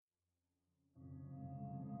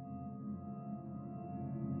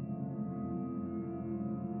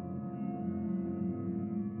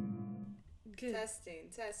Good. Testing.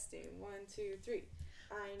 1, 2, 3.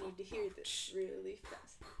 I need to hear this really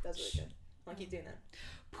fast. That's really good. I'll keep doing that.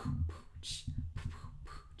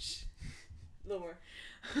 A little more.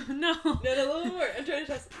 No. No, a little more. I'm trying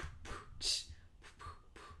to test.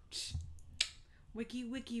 Wiki.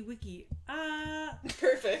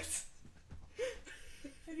 Perfect.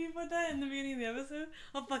 If you put that in the beginning of the episode,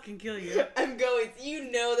 I'll fucking kill you. I'm going. You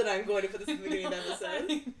know that I'm going to put this in the beginning of the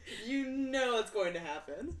episode. You know it's going to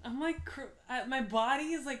happen. I'm like, my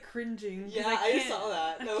body is like cringing. Yeah, I just saw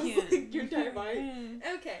that. That was like your entire body.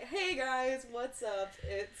 Okay, hey guys, what's up?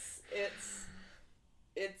 It's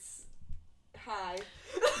hi.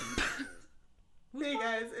 Hey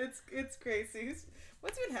guys, it's Gracie.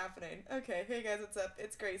 What's been happening? Okay, hey guys, what's up?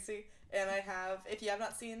 It's Gracie, and I have, if you have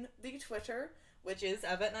not seen the Twitter, which is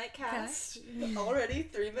Up at Night Cast, already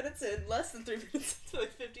 3 minutes in, less than 3 minutes into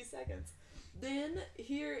like 50 seconds. Then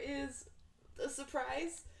here is a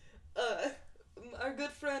surprise. Our good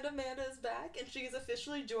friend Amanda is back, and she is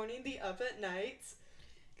officially joining the Up at Night,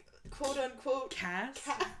 quote unquote cast.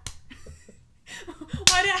 Why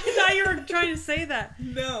did I thought you were trying to say that?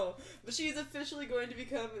 No, but she's officially going to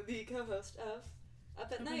become the co-host of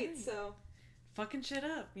Up at Night. So fucking shit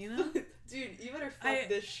up, you know? Dude, you better fuck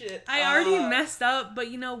this shit I already messed up, but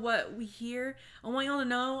you know what? I want y'all to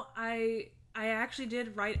know, I actually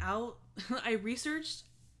did write out, I researched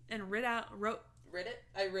and wrote out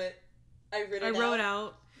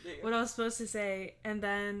what I was supposed to say, and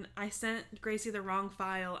then I sent Gracie the wrong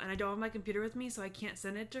file, and I don't have my computer with me, so I can't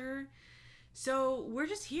send it to her. So we're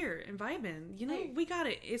just here and vibing. You know, we got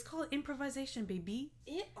it. It's called improvisation, baby.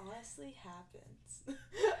 It honestly happens.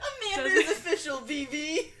 Amanda's official,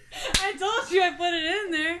 BB. I told you I put it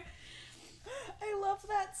in there. I love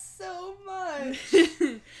that so much.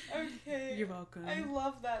 Okay. You're welcome. I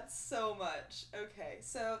love that so much. Okay,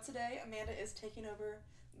 so today Amanda is taking over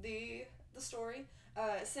the story.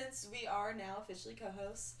 Since we are now officially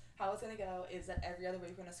co-hosts, how it's going to go is that every other week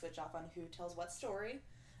we're going to switch off on who tells what story.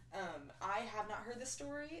 I have not heard the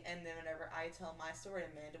story, and then whenever I tell my story,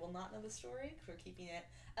 Amanda will not know the story. We're keeping it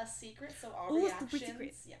a secret, so all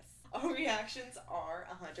reactions are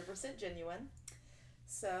 100% genuine.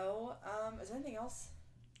 So, is there anything else?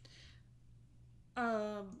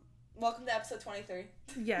 Welcome to episode 23.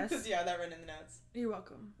 Yes. Because you have that written in the notes. You're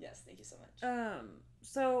welcome. Yes, thank you so much.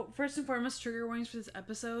 So first and foremost, trigger warnings for this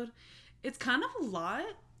episode. It's kind of a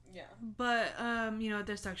lot. Yeah. But,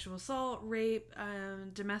 there's sexual assault, rape,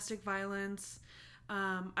 domestic violence.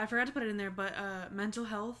 I forgot to put it in there, but mental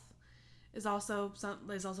health is also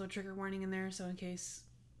a trigger warning in there. So in case,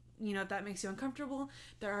 if that makes you uncomfortable,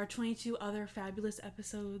 there are 22 other fabulous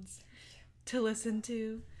episodes to listen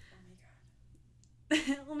to.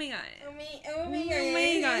 Oh my god. Oh my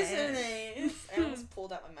god. I almost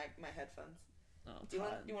pulled out my headphones. Oh, Do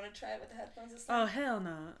you want to try it with the headphones this time? Oh, hell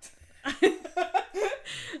no.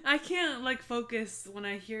 I can't focus when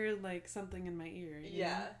I hear something in my ear.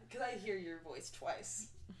 Yeah, because I hear your voice twice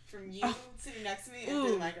from you sitting next to me and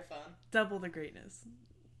through the microphone. Double the greatness.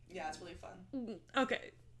 Yeah, it's really fun.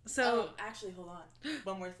 Okay, so actually, hold on.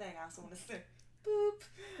 One more thing I also want to say. Boop.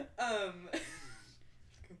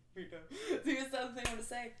 Weirdo. Here's the other thing I want to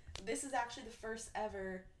say. This is actually the first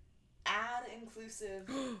ever ad-inclusive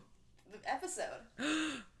episode.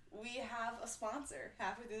 We have a sponsor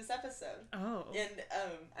halfway through this episode. Oh. And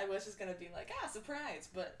I was just gonna be surprise,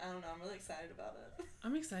 but I don't know, I'm really excited about it.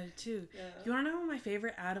 I'm excited too. Yeah. You wanna know what my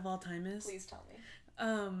favorite ad of all time is? Please tell me.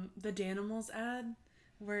 The Danimals ad,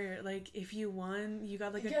 where if you won, you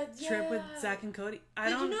got a trip with Zach and Cody. Did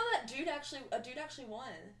you know that a dude actually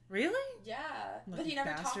won? Really? Yeah. But he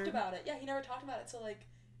never talked about it. Yeah, he never talked about it till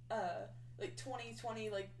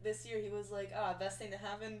 2020, this year, he was best thing that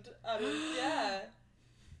happened out of, yeah.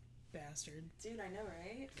 Bastard. Dude, I know,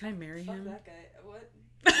 right? Can I marry him? Fuck that guy. What?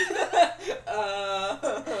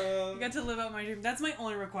 You got to live out my dream. That's my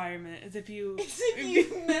only requirement, is if you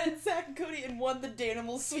met Zach and Cody and won the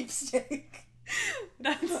Danimal sweepstake.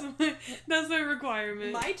 That's my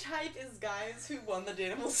requirement. My type is guys who won the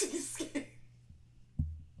Danimal sweepstake.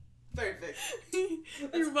 Perfect.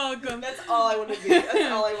 You're welcome. That's all I want to be. That's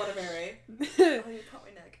all I want to marry. Oh, you caught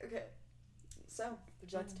my neck. Okay. So, would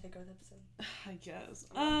you like to take over the episode? I guess.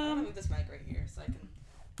 I'm gonna move this mic right here so I can,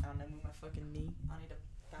 move my fucking knee. I need to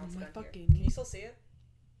bounce it back here. Knee. Can you still see it?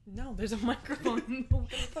 No, there's a microphone in the way.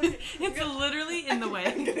 It's literally in the way.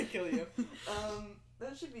 I'm gonna kill you.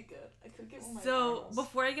 That should be good. I could get one of my finals.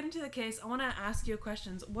 Before I get into the case, I want to ask you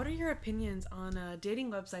questions. What are your opinions on dating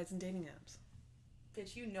websites and dating apps?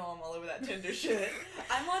 Bitch, you know I'm all over that Tinder shit.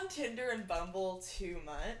 I'm on Tinder and Bumble too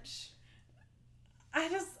much. I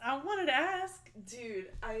wanted to ask. Dude,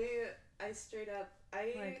 I straight up,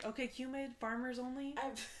 Like, okay, humid, farmers only?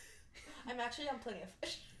 I'm actually on Plenty of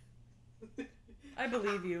Fish. I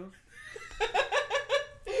believe you.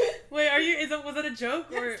 Wait, was that a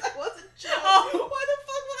joke? Or? Yes, that was a joke. Oh. Why the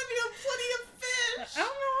fuck would I be on Plenty of Fish? I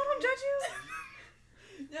don't know, I don't judge you.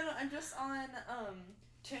 No, I'm just on,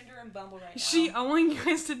 Tinder and Bumble right now. I want you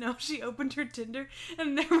guys to know she opened her Tinder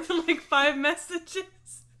and there were like 5 messages.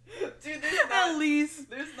 Dude, at least.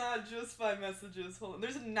 There's not just 5 messages. Hold on.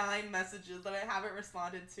 There's 9 messages that I haven't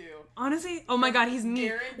responded to. Honestly? Oh my god, he's me.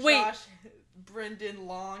 Garrett, Wait. Josh, Brendan,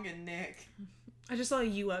 Long, and Nick. I just saw a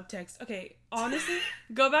you up text. Okay, honestly,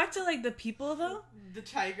 go back to like the people though. The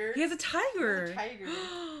tiger. He has a tiger. He has a tiger.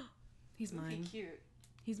 He's mine. He's cute.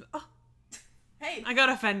 He's Hey. I got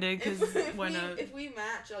offended because why not? If we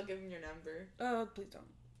match, I'll give him your number. Oh, please don't.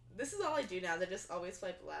 This is all I do now. I just always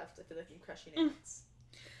swipe left. I feel like I'm crushing ants.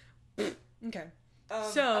 Okay.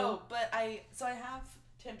 But I have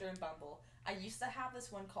Tinder and Bumble. I used to have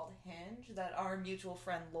this one called Hinge that our mutual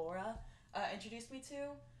friend Laura introduced me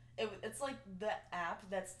to. It's like the app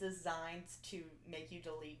that's designed to make you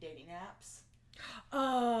delete dating apps.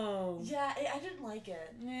 Oh. Yeah, I didn't like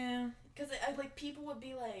it. Yeah. Because I like people would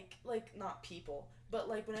be like not people, but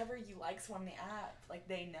like whenever you like someone on the app, like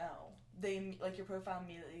they know. They like your profile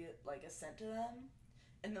immediately like is sent to them.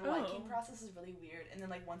 And the liking process is really weird. And then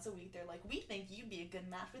like once a week they're like, we think you'd be a good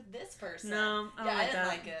match with this person. No, I didn't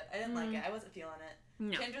like it. I didn't like it. I wasn't feeling it.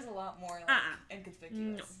 No. Tinder's a lot more like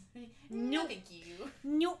inconspicuous. No. Thank you.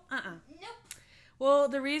 Nope. Nope. Well,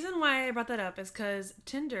 the reason why I brought that up is because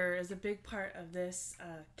Tinder is a big part of this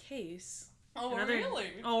case. Oh, really?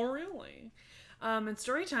 Oh, really? And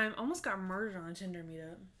Storytime almost got murdered on a Tinder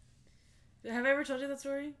meetup. Have I ever told you that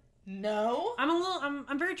story? No.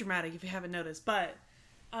 I'm very dramatic if you haven't noticed, but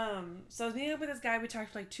so I was meeting up with this guy. We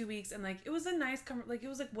talked for like 2 weeks, and like it was a nice it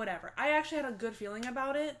was like whatever. I actually had a good feeling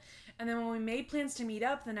about it, and then when we made plans to meet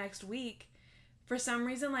up the next week, for some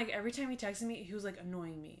reason, like every time he texted me, he was like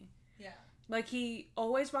annoying me. Yeah. Like he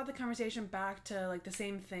always brought the conversation back to like the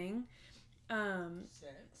same thing.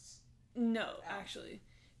 Sex? No, actually.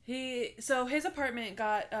 His apartment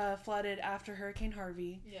got flooded after Hurricane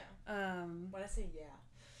Harvey. Yeah. When I say yeah.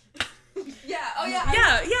 Yeah. Oh yeah.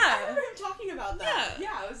 Yeah. I remember him talking about that.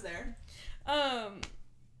 Yeah, I was there.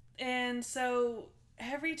 And so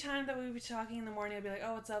every time that we would be talking in the morning, I'd be like,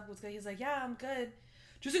 "Oh, what's up? What's good?" He's like, "Yeah, I'm good.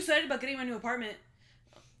 Just excited about getting my new apartment.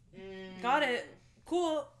 Got it.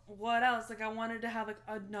 Cool. What else?" Like I wanted to have like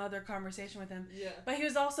another conversation with him. Yeah. But he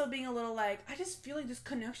was also being a little like, "I just feel like this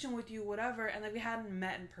connection with you, whatever." And like we hadn't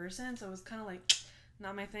met in person, so it was kind of like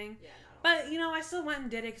not my thing. Yeah. But, I still went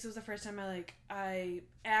and did it because it was the first time I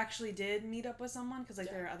actually did meet up with someone because,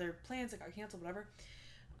 there are other plans that got canceled, whatever.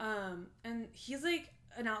 And he's,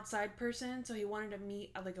 an outside person, so he wanted to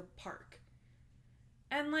meet at, a park.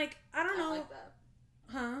 And, I don't know. I don't like that.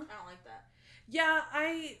 Huh? I don't like that. Yeah,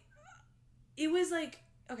 it was,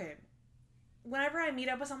 okay. Whenever I meet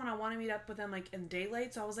up with someone, I want to meet up with them, in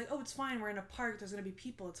daylight. So I was like, oh, it's fine. We're in a park. There's going to be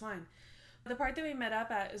people. It's fine. The park that we met up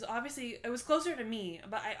at is obviously, it was closer to me,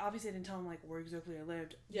 but I obviously didn't tell him, where exactly I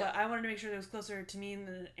lived. Yeah. But I wanted to make sure that it was closer to me in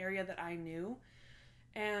an area that I knew.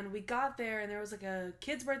 And we got there, and there was, a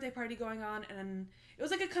kid's birthday party going on, and it was,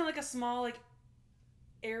 kind of a small,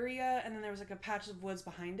 area, and then there was, a patch of woods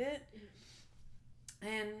behind it. Mm-hmm.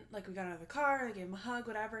 And, we got out of the car, I gave him a hug,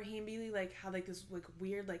 whatever. He immediately, had, this,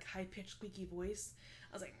 weird, high-pitched, squeaky voice.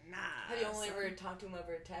 I was like, nah. Have you only ever talked to him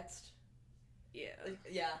over text? Yeah.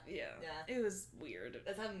 Yeah. It was weird.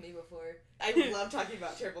 That's happened to me before. I love talking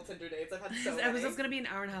about terrible Tinder dates. I've had so many. This episode's gonna be an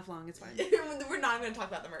hour and a half long. It's fine. We're not gonna talk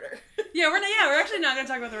about the murder. We're actually not gonna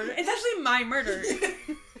talk about the murder. It's actually my murder.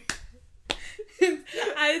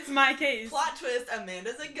 It's my case. Plot twist: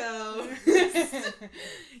 Amanda's a ghost.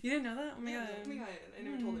 You didn't know that? Oh my god. Oh my god! I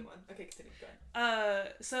never told anyone. Okay, continue. Go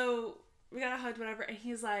ahead. So we got a hug, whatever, and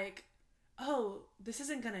he's like, oh, this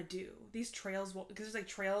isn't gonna do. These trails won't, because there's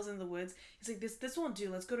trails in the woods. He's like, this won't do.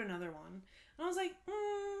 Let's go to another one. And I was like,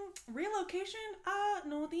 relocation?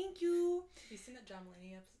 No, thank you. You seen that John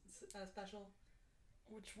Mulaney special?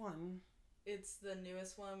 Which one? It's the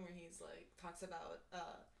newest one where he's talks about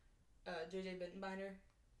JJ Bittenbinder.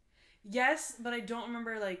 Yes, but I don't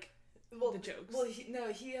remember the jokes. Well,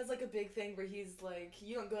 he has a big thing where he's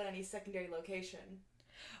you don't go to any secondary location.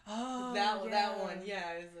 Oh, that one, yeah.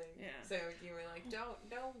 I was yeah. So you were don't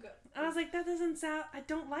go. I was like, that doesn't sound. I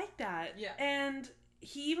don't like that. Yeah. And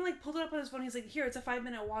he even pulled it up on his phone. He's like, here, it's a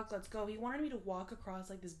 5-minute walk. Let's go. He wanted me to walk across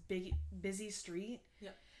this big, busy street. Yeah.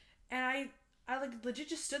 And I legit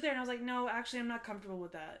just stood there and I was like, no, actually, I'm not comfortable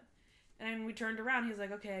with that. And we turned around. He's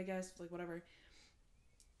like, okay, I guess, whatever.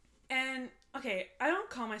 And okay, I don't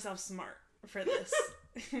call myself smart for this,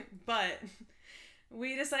 but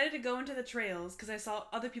we decided to go into the trails because I saw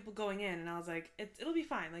other people going in, and I was like, it'll be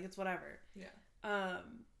fine. Like, it's whatever. Yeah.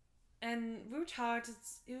 And we were talked.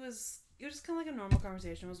 It was just kind of like a normal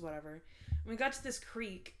conversation. It was whatever. And we got to this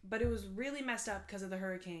creek, but it was really messed up because of the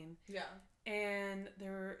hurricane. Yeah. And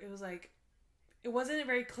it was like, it wasn't a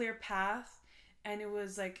very clear path, and it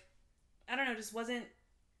was like, I don't know, it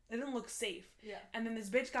didn't look safe. Yeah. And then this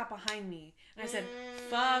bitch got behind me, and I said,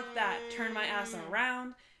 fuck that, turned my ass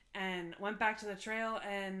around, and went back to the trail.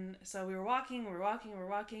 And so we were walking,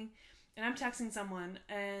 and I'm texting someone,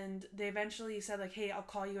 and they eventually said, like, hey, I'll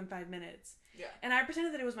call you in 5 minutes. Yeah. And I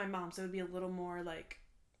pretended that it was my mom, so it would be a little more like,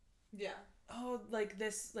 yeah, oh, like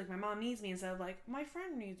this, like my mom needs me, instead of like, my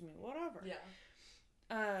friend needs me, whatever.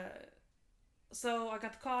 Yeah. So I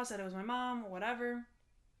got the call, said it was my mom, whatever.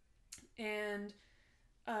 And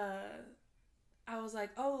I was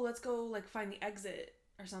like, oh, let's go, like, find the exit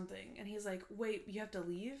or something. And he's like, wait, you have to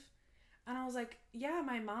leave? And I was like, yeah,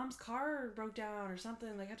 my mom's car broke down or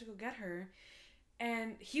something. Like, I have to go get her.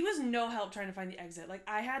 And he was no help trying to find the exit. Like,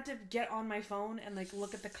 I had to get on my phone and, like,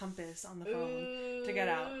 look at the compass on the phone to get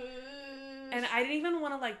out. And I didn't even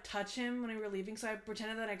want to, like, touch him when we were leaving, so I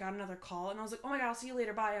pretended that I got another call. And I was like, oh my god, I'll see you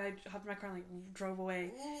later, bye. And I hopped in my car and, like, drove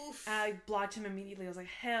away. Oof. And I blocked him immediately. I was like,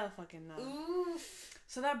 hell fucking no. Oof.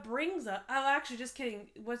 So that brings up... Oh, actually, just kidding.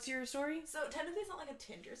 What's your story? So, technically, it's not, like, a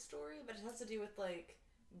Tinder story, but it has to do with, like,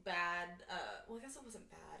 bad... well, I guess it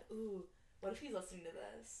wasn't bad. Ooh, what if he's listening to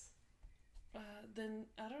this? Then,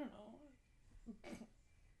 I don't know. Have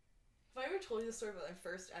I ever told you the story about my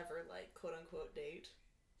first ever, like, quote-unquote date?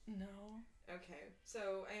 No. Okay,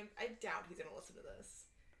 so I doubt he's gonna listen to this.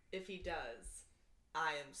 If he does,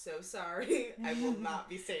 I am so sorry. I will not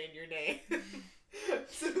be saying your name.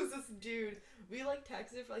 So it was this dude. We, like,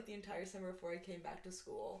 texted for, like, the entire summer before I came back to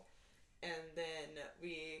school. And then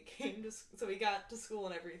we got to school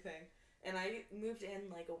and everything. And I moved in,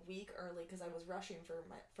 like, a week early because I was rushing for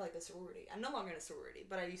like, the sorority. I'm no longer in a sorority,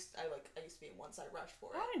 but I used to be in one, so I rushed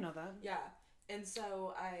for it. I didn't know that. Yeah. And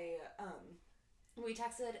so we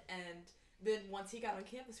texted, and then once he got on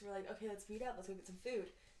campus, we were like, okay, let's meet up. Let's go get some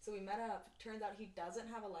food. So we met up. Turns out he doesn't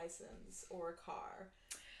have a license or a car.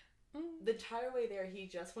 The entire way there, he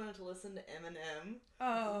just wanted to listen to Eminem.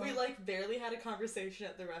 Oh. We, like, barely had a conversation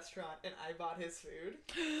at the restaurant, and I bought his food.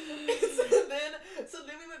 so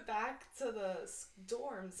then we went back to the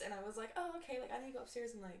dorms, and I was like, oh, okay, like, I need to go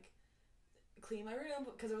upstairs and, like, clean my room,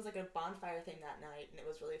 because there was, like, a bonfire thing that night, and it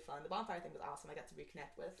was really fun. The bonfire thing was awesome. I got to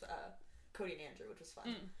reconnect with Cody and Andrew, which was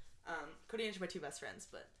fun. Cody and Andrew are my two best friends,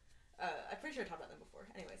 but I'm pretty sure I talked about them before.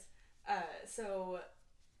 Anyways, so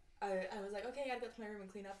I was like, okay, I gotta go up to my room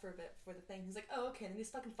and clean up for a bit before the thing. He's like, oh, okay, and then he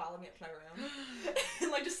just fucking followed me up to my room.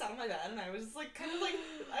 And, like, just sat on my bed, and I was just, like,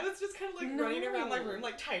 I was just kind of, like, running around my room,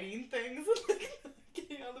 like, tidying things, and, like,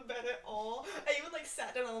 getting out of the bed at all. I even, like,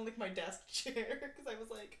 sat down on, like, my desk chair, because I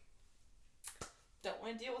was like, don't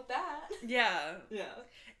want to deal with that. Yeah. Yeah.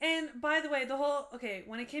 And, by the way,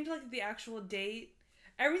 when it came to, like, the actual date,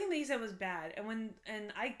 everything that you said was bad.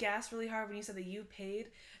 And I gasped really hard when you said that you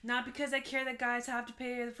paid. Not because I care that guys have to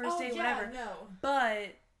pay the first date, whatever. No.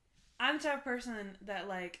 But I'm the type of person that,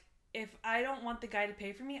 like, if I don't want the guy to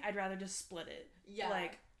pay for me, I'd rather just split it. Yeah.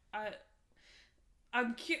 Like,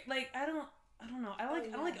 I'm cute. Like, I don't know. I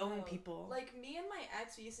don't like owing people. Like, me and my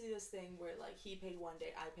ex, we used to do this thing where, like, he paid one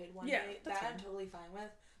date, I paid one date. That I'm totally fine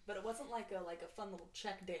with. But it wasn't like a fun little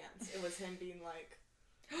check dance. It was him being like...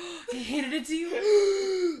 He handed it to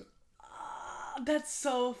you? That's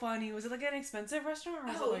so funny. Was it like an expensive restaurant? Or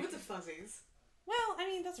was it like... we went to Fuzzy's. Well, I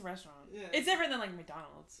mean, that's a restaurant. Yeah. It's different than like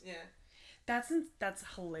McDonald's. Yeah. That's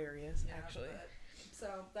hilarious, actually. So,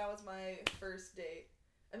 that was my first date.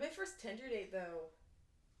 And my first Tinder date, though...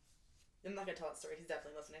 I'm not gonna tell that story. He's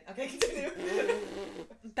definitely listening. Okay, continue.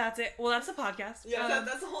 That's it. Well, that's the podcast. Yeah,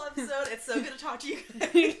 that's the whole episode. It's so good to talk to you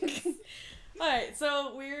guys. Alright,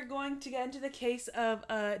 so we're going to get into the case of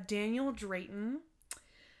Daniel Drayton.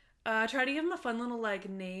 Try to give him a fun little, like,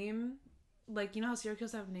 name. Like, you know how serial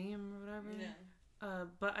killers have a name or whatever? Yeah.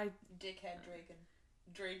 But I... Dickhead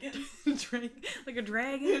Dragon. like a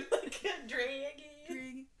dragon? Like a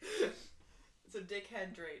dragon. So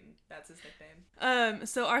Dickhead Drayton. That's his nickname.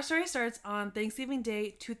 So our story starts on Thanksgiving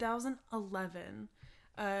Day, 2011.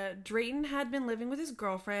 Drayton had been living with his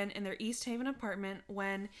girlfriend in their East Haven apartment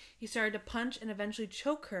when he started to punch and eventually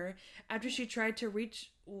choke her after she tried to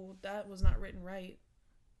reach... Oh, that was not written right.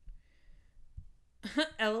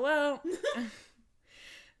 LOL.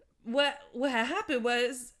 What happened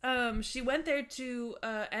was she went there to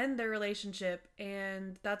end their relationship,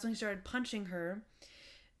 and that's when he started punching her.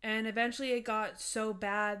 And eventually it got so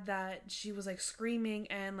bad that she was, like, screaming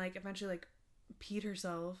and, like, eventually, like, peed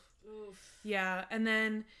herself. Oof. Yeah, and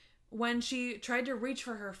then when she tried to reach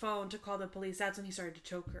for her phone to call the police, that's when he started to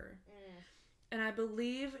choke her. And I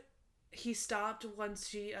believe he stopped once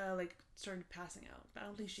she started passing out. But I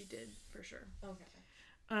don't think she did for sure. Okay.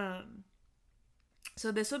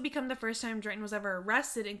 So this would become the first time Drayton was ever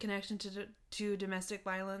arrested in connection to domestic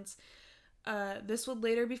violence. This would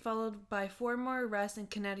later be followed by 4 more arrests in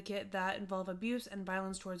Connecticut that involve abuse and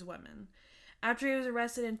violence towards women. After he was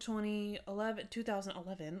arrested in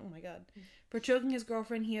 2011, oh my god, for choking his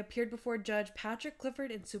girlfriend, he appeared before Judge Patrick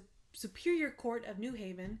Clifford in Superior Court of New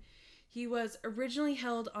Haven. He was originally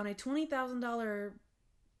held on a $20,000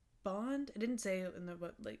 bond. It didn't say in the,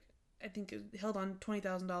 but I think it held on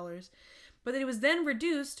 $20,000. But it was then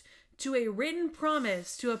reduced to a written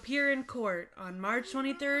promise to appear in court on March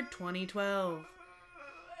 23rd, 2012.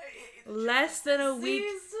 Less than a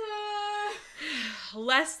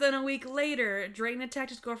week later, Drayton attacked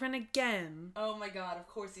his girlfriend again. Oh my god, of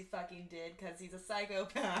course he fucking did, because he's a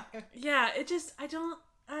psychopath. Yeah,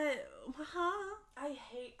 I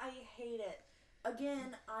hate it.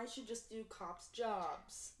 Again, I should just do cops'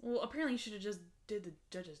 jobs. Well, apparently you should have just did the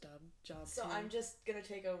judge's job So too. I'm just gonna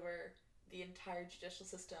take over the entire judicial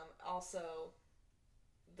system, also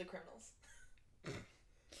the criminals.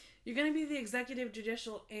 You're gonna be the executive,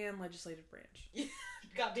 judicial, and legislative branch.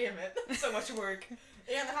 God damn it. So much work.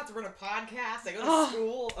 And I have to run a podcast. I go to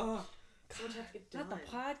school. Oh, so much have to get done. Not the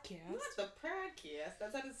podcast. Not the podcast.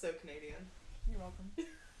 That sounded so Canadian. You're welcome.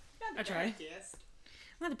 Not the I try. podcast.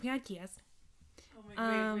 Not the podcast. Oh my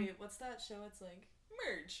god, wait, what's that show? It's like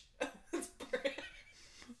Merge. It's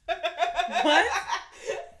What?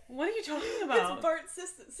 What are you talking about? It's Bart it's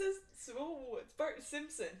Bart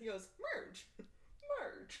Simpson. He goes, Merge.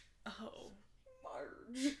 Oh.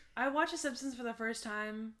 Marge. I watched The Simpsons for the first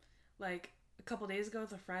time, a couple days ago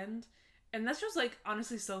with a friend, and that's just,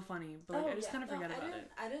 honestly so funny, but, I just kind of forget about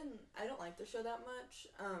it. I don't like the show that much.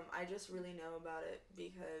 I just really know about it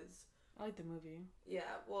because... I like the movie.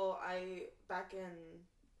 Yeah, well, back in...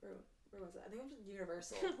 Where was I? I think it was in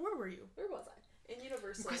Universal. Where were you? Where was I? In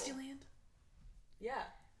Universal. Krusty Land? Yeah.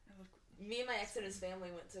 Me and my ex and his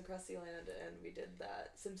family went to Krusty Land, and we did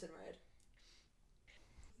that Simpson ride.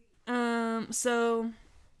 So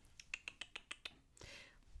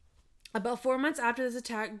about 4 months after this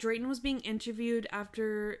attack, Drayton was being interviewed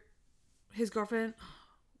after his girlfriend...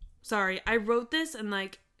 Sorry, I wrote this and, I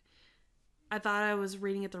thought I was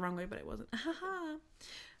reading it the wrong way, but I wasn't.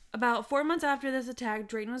 About 4 months after this attack,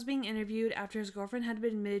 Drayton was being interviewed after his girlfriend had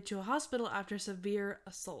been admitted to a hospital after severe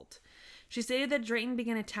assault. She stated that Drayton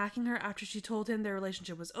began attacking her after she told him their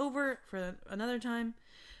relationship was over for another time.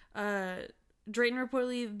 Drayton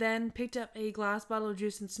reportedly then picked up a glass bottle of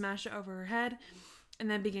juice and smashed it over her head, and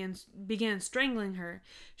then began strangling her.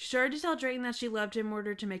 She started to tell Drayton that she loved him in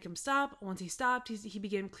order to make him stop. Once he stopped, he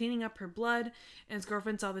began cleaning up her blood, and his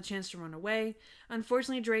girlfriend saw the chance to run away.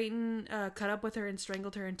 Unfortunately, Drayton caught up with her and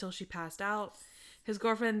strangled her until she passed out. His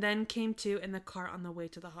girlfriend then came to in the car on the way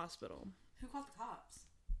to the hospital. Who called the cops?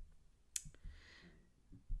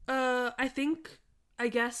 I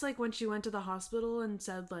guess when she went to the hospital and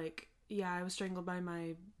said yeah, I was strangled by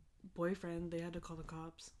my boyfriend, they had to call the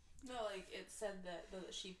cops. No, it said that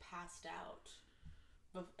she passed out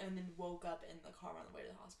and then woke up in the car on the way to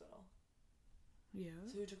the hospital. Yeah.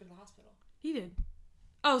 So who took her to the hospital? He did.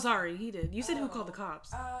 Oh, sorry, he did. You said who called the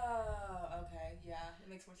cops. Oh, okay. Yeah, it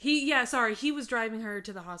makes more sense. Sorry, he was driving her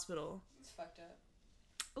to the hospital. It's fucked up.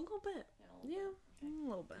 A little bit. Yeah, A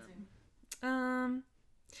little bit.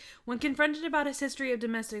 When confronted about his history of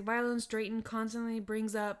domestic violence, Drayton constantly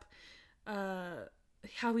brings up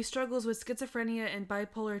how he struggles with schizophrenia and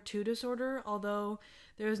bipolar II disorder, although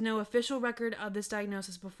there is no official record of this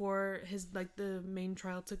diagnosis before the main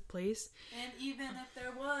trial took place. And even if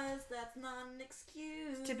there was, that's not an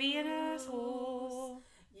excuse to be an asshole.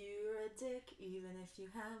 You're a dick even if you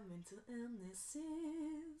have mental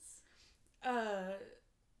illnesses.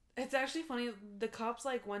 It's actually funny. The cops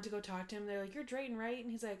went to go talk to him. They're like, "You're Drayton, right?"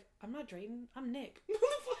 And he's like, "I'm not Drayton. I'm Nick."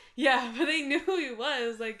 Yeah, but they knew who he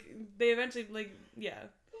was. They eventually yeah.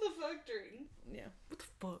 What the fuck, Drayton? Yeah. What the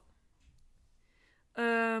fuck?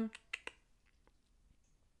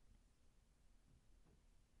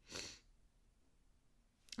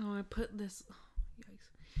 Oh, I put this. Oh, yikes.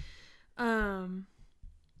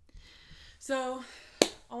 So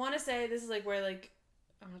I want to say this is where I'm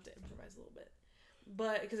gonna have to improvise a little bit.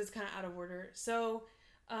 But because it's kind of out of order. So,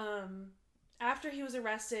 after he was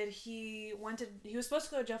arrested, he was supposed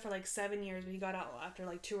to go to jail for 7 years, but he got out after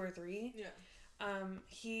 2 or 3. Yeah.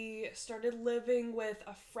 He started living with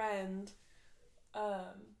a friend,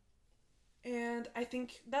 and I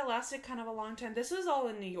think that lasted kind of a long time. This was all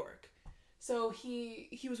in New York. So he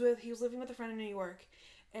was living with a friend in New York,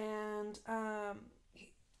 and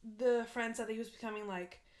the friend said that he was becoming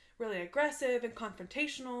like really aggressive and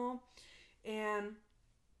confrontational, and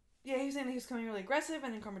yeah, he was saying that he was becoming really aggressive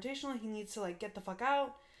and confrontational. He needs to like get the fuck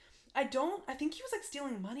out. I think he was like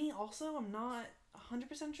stealing money. Also, I'm not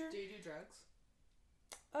 100% sure. Do you do drugs?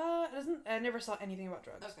 It doesn't. I never saw anything about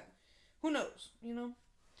drugs. Okay. Who knows? You know.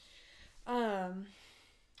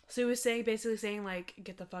 So he was basically saying like,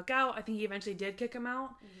 get the fuck out. I think he eventually did kick him out.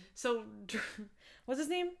 Mm-hmm. So, what's his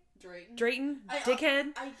name? Drayton.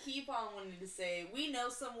 Dickhead. I keep on wanting to say we know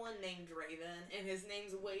someone named Draven, and his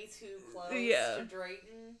name's way too close to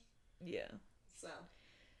Drayton. Yeah. So.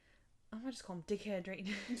 I'm gonna just call him Dickhead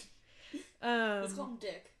Drayton. Let's call him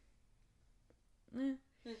Dick.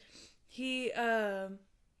 He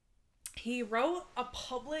wrote a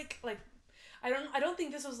public like. I don't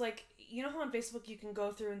think this was like, you know how on Facebook you can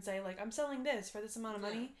go through and say like, I'm selling this for this amount of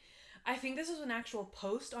money? I think this was an actual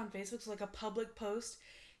post on Facebook, so like a public post.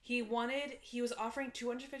 He was offering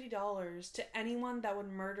 $250 to anyone that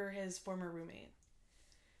would murder his former roommate.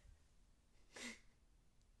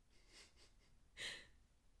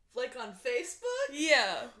 Like on Facebook?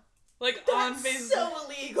 Yeah. Like That's on Facebook. So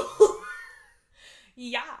illegal.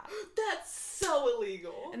 Yeah. That's so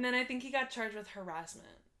illegal. And then I think he got charged with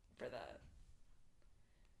harassment for that.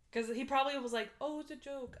 Because he probably was like, oh, it's a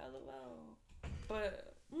joke, LOL.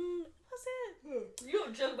 But, what's it? You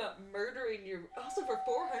don't joke about murdering your... Also for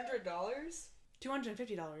 $400? $250.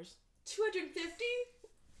 $250?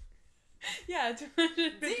 Yeah,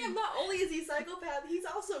 $250. Damn, not only is he psychopath, he's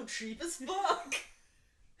also cheap as fuck.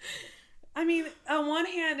 I mean, on one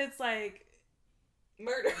hand, it's like...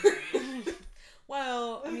 Murder.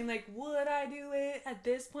 Well, I mean, like, would I do it at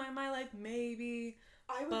this point in my life? Maybe...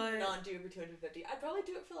 I would not do it for $250. I'd probably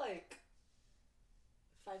do it for like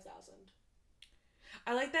 $5,000.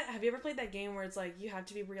 I like that. Have you ever played that game where it's like you have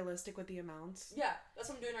to be realistic with the amounts? Yeah, that's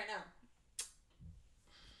what I'm doing right now.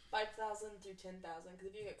 5,000 through 10,000. Because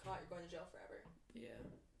if you get caught, you're going to jail forever. Yeah,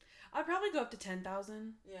 I'd probably go up to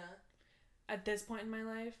 10,000. Yeah. At this point in my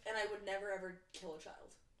life. And I would never ever kill a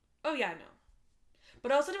child. Oh yeah, no.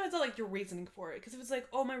 But it also depends on like your reasoning for it. Because if it's like,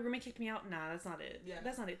 oh, my roommate kicked me out, nah, that's not it. Yeah.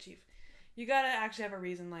 That's not it, Chief. You gotta actually have a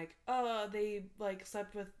reason, like, oh, they, like,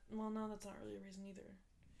 slept with... Well, no, that's not really a reason either.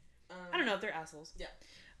 I don't know if they're assholes.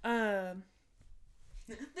 Yeah.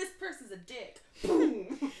 This person's a dick.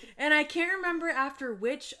 And I can't remember after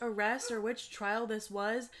which arrest or which trial this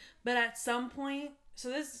was, but at some point... So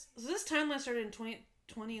this timeline started in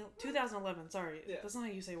 2011, sorry. Yeah. That's not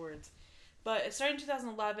how you say words. But it started in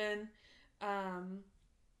 2011, and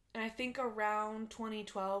I think around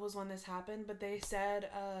 2012 was when this happened, but they said...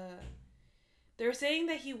 They were saying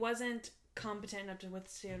that he wasn't competent enough to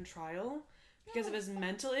withstand trial because of his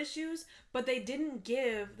mental issues, but they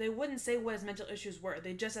wouldn't say what his mental issues were.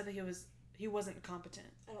 They just said that he wasn't competent.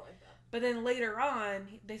 I don't like that. But then later on,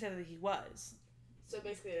 they said that he was. So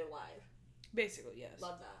basically they lied. Basically, yes.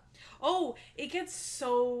 Love that. Oh, it gets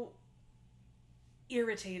so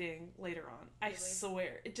irritating later on. Really? I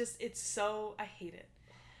swear. It's so, I hate it.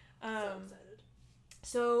 So excited.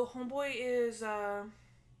 So homeboy is,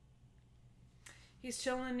 he's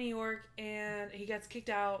chilling in New York, and he gets kicked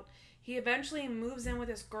out. He eventually moves in with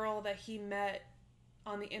this girl that he met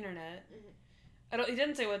on the internet. Mm-hmm. He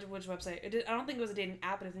didn't say which website. I don't think it was a dating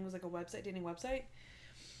app, but I think it was like a dating website.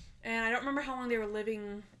 And I don't remember how long they were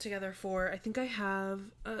living together for. I think I have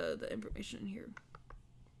the information in here.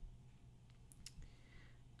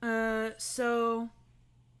 So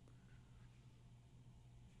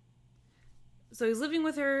he's living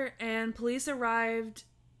with her, and police arrived.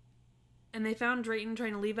 And they found Drayton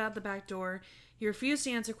trying to leave out the back door. He refused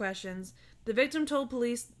to answer questions. The victim told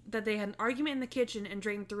police that they had an argument in the kitchen, and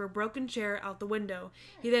Drayton threw a broken chair out the window.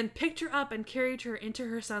 He then picked her up and carried her into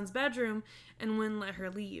her son's bedroom and wouldn't let her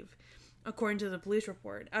leave, according to the police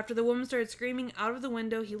report. After the woman started screaming out of the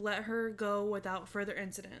window, he let her go without further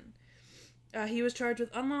incident. He was charged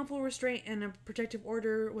with unlawful restraint, and a protective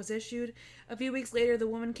order was issued. A few weeks later, the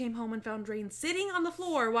woman came home and found Drayton sitting on the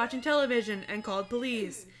floor watching television and called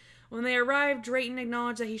police. When they arrived, Drayton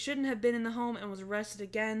acknowledged that he shouldn't have been in the home and was arrested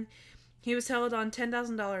again. He was held on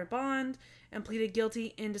 $10,000 bond and pleaded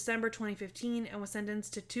guilty in December 2015 and was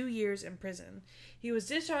sentenced to 2 years in prison. He was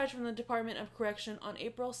discharged from the Department of Correction on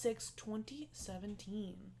April 6,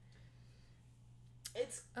 2017.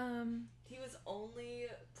 He was only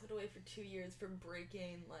put away for 2 years for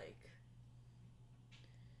breaking,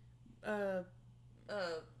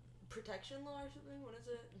 protection law or something? What is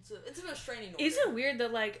it? It's a restraining order. Is it weird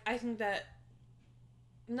that, I think that...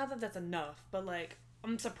 Not that that's enough, but,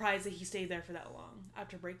 I'm surprised that he stayed there for that long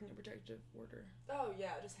after breaking a protective order. Oh,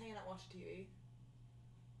 yeah, just hanging out watching TV.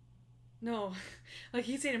 No, like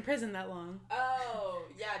he stayed in prison that long. Oh,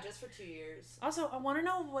 yeah, just for 2 years. Also, I want to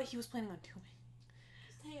know what he was planning on doing.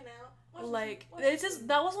 Just hanging out.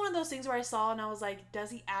 That was one of those things where I saw and I was like,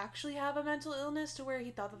 does he actually have a mental illness to where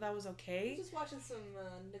he thought that was okay? Just watching some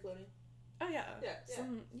Nickelodeon. Oh, yeah. Yeah.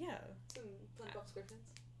 Some SpongeBob SquarePants.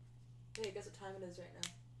 Hey, guess what time it is right now?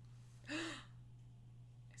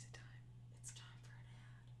 Is it time? It's time for an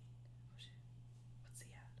ad. Oh, shit. What's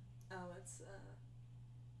the ad? Oh, it's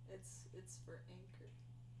for Anchor.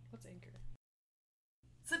 What's Anchor?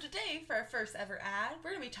 So today, for our first ever ad,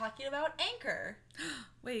 we're going to be talking about Anchor.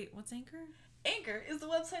 Wait, what's Anchor? Anchor is the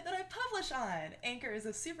website that I publish on. Anchor is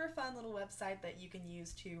a super fun little website that you can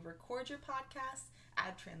use to record your podcast,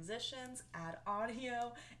 add transitions, add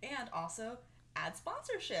audio, and also add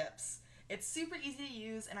sponsorships. It's super easy to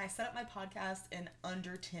use, and I set up my podcast in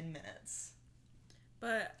under 10 minutes.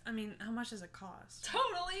 But, I mean, how much does it cost?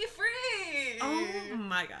 Totally free! Oh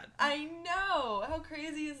my god. I know! How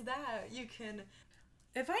crazy is that? You can...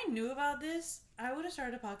 If I knew about this, I would have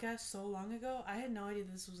started a podcast so long ago. I had no idea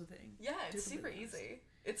this was a thing. Yeah, it's super easy.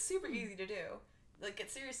 It's super easy to do. Like,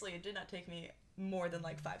 it did not take me more than,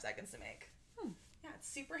 5 seconds to make. Yeah, it's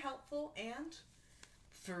super helpful and...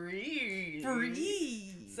 free.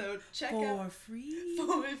 So check out... For free.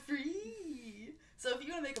 For free. So if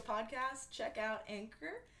you want to make a podcast, check out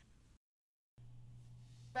Anchor.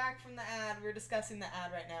 Back from the ad. We're discussing the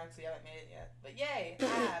ad right now because we haven't made it yet. But yay,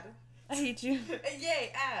 ad. I hate you.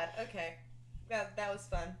 Yay, ad. Okay. That was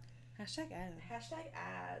fun. Hashtag ad. Hashtag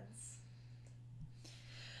ads.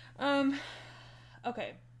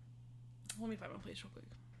 Okay. Let me find my place real quick.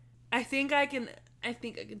 I think I can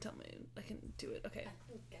do it. Okay.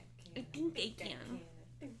 I think I can.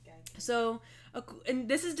 So, and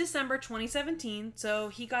this is December 2017, so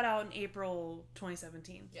he got out in April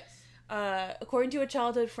 2017. Yes. According to a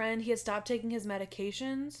childhood friend, he had stopped taking his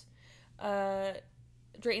medications.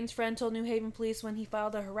 Drayton's friend told New Haven police when he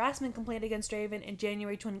filed a harassment complaint against Draven in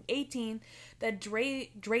January 2018 that did I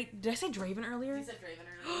say Draven earlier? You said Draven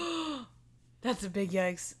earlier. That's a big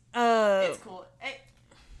yikes. It's cool.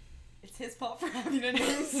 It's his fault for having a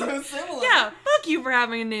name so similar. Yeah, fuck you for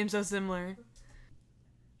having a name so similar.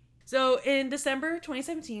 So, in December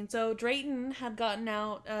 2017, so Drayton had gotten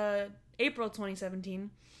out April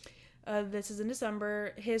 2017. This is in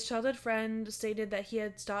December. His childhood friend stated that he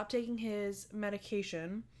had stopped taking his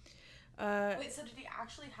medication. Wait, so did he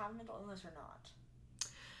actually have mental illness or not?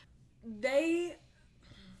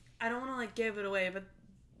 I don't want to give it away, but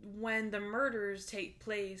when the murders take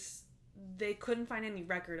place, they couldn't find any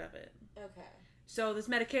record of it. Okay. So this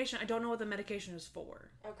medication, I don't know what the medication is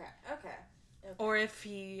for. Okay. Or if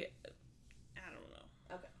he, I don't know.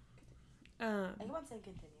 Okay. I want to say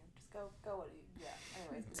continue. Just go. What do you? Yeah.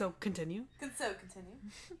 Anyways. So continue. Continue.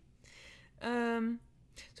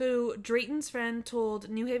 So Drayton's friend told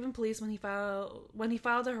New Haven police when he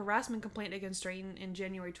filed a harassment complaint against Drayton in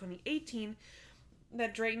January 2018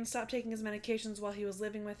 that Drayton stopped taking his medications while he was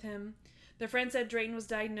living with him. The friend said Drayton was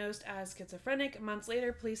diagnosed as schizophrenic. Months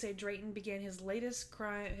later, police say Drayton began his latest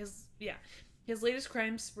crime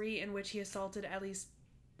spree in which he assaulted at least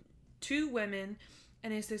 2 women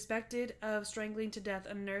and is suspected of strangling to death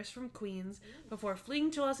a nurse from Queens before fleeing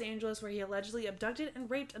to Los Angeles, where he allegedly abducted and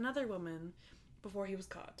raped another woman before he was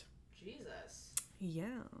caught. Jesus.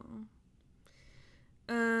 Yeah.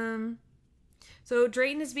 So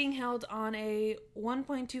Drayton is being held on a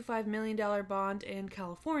 $1.25 million bond in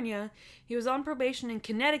California. He was on probation in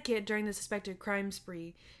Connecticut during the suspected crime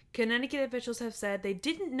spree. Connecticut officials have said they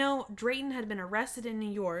didn't know Drayton had been arrested in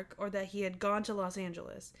New York or that he had gone to Los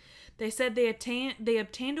Angeles. They said they obtained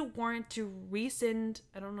a warrant to rescind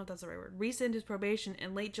his probation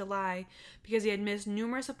in late July because he had missed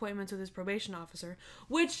numerous appointments with his probation officer.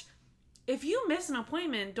 Which, if you miss an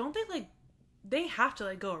appointment, don't they have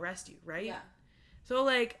to go arrest you, right? Yeah. So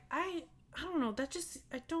I don't know. That just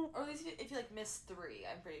I don't. Or at least if you miss 3,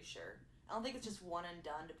 I'm pretty sure. I don't think it's just one and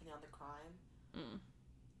done depending on the crime.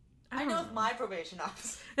 I know with my probation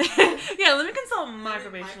officer. Yeah, let me consult my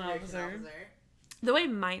probation officer. The way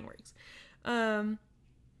mine works.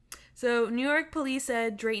 So New York police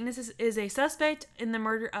said Drayton is a suspect in the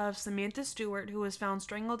murder of Samantha Stewart, who was found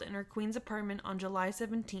strangled in her Queens apartment on July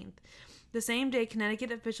 17th. The same day,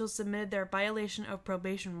 Connecticut officials submitted their violation of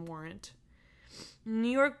probation warrant. New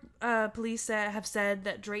York police have said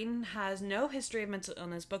that Drayton has no history of mental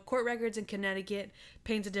illness, but court records in Connecticut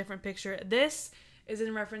paints a different picture. This is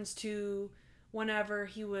in reference to whenever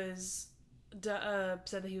he was said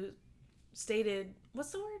that he was stated.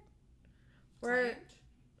 What's the word?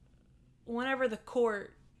 whenever the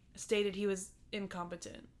court stated he was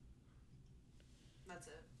incompetent. That's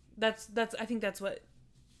it. That's I think that's what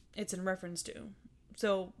it's in reference to.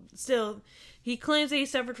 So, still, he claims that he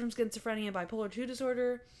suffered from schizophrenia and bipolar 2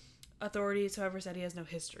 disorder. Authorities, however, said he has no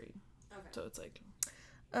history. Okay. So it's like...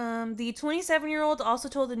 the 27-year-old also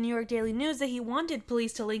told the New York Daily News that he wanted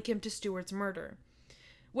police to link him to Stewart's murder.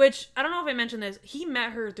 Which, I don't know if I mentioned this, he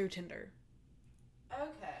met her through Tinder.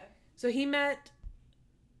 Okay. So he met...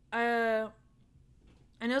 I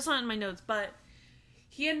know it's not in my notes, but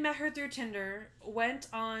he had met her through Tinder, went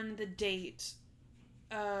on the date,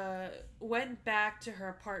 went back to her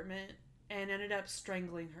apartment, and ended up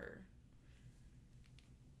strangling her.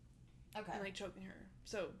 Okay. And, like, choking her.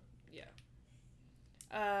 So, yeah.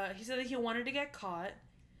 He said that he wanted to get caught.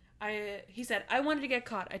 He said, I wanted to get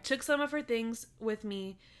caught. I took some of her things with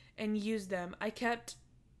me and used them. I kept,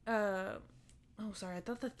 oh, sorry. I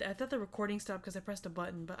thought the recording stopped because I pressed a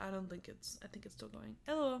button, but I think it's still going.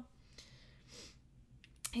 Hello.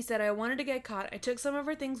 He said, I wanted to get caught. I took some of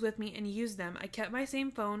her things with me and used them. I kept my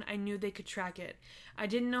same phone. I knew they could track it. I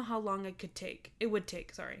didn't know how long it would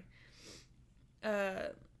take, sorry.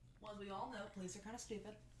 Well, as we all know, police are kind of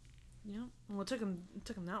stupid. Yeah. Well, it took him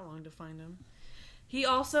that long to find him. He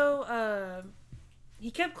also, he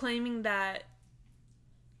kept claiming that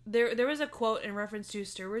there was a quote in reference to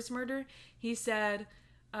Stewart's murder. He said,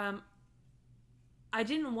 I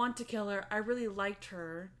didn't want to kill her. I really liked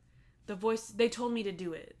her. They told me to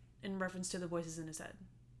do it, in reference to the voices in his head.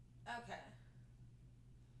 Okay.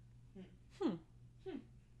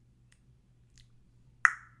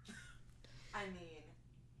 I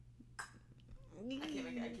mean, I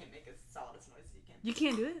can't make as solid as noise as you can. You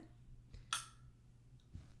can't do it?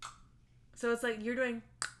 So it's like you're doing,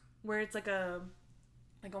 where it's like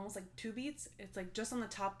almost like 2 beats. It's like just on the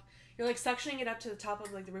top. You're like suctioning it up to the top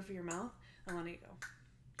of like the roof of your mouth and letting it go.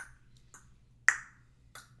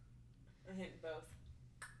 I'm hitting both.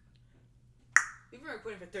 We've been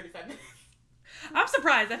recording for 35 minutes. I'm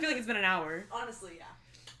surprised. I feel like it's been an hour. Honestly, yeah.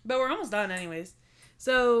 But we're almost done anyways.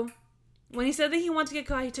 So, when he said that he wanted to get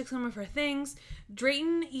caught, he took some of her things.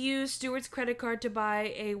 Drayton used Stewart's credit card to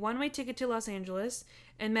buy a one-way ticket to Los Angeles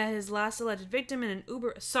and met his last alleged victim in an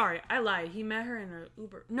Uber. Sorry, I lied. He met her in an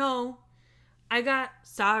Uber. No.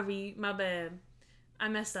 Sorry, my bad. I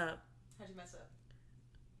messed up. How'd you mess up?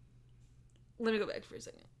 Let me go back for a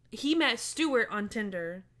second. He met Stewart on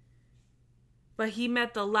Tinder, but he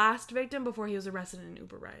met the last victim before he was arrested in an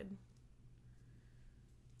Uber ride.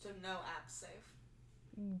 So no app safe.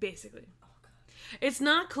 Basically. Oh, God. It's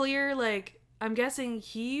not clear, like, I'm guessing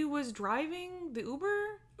he was driving the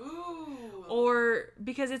Uber? Ooh. Or,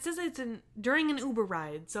 because it says it's during an Uber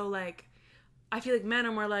ride, so, like, I feel like men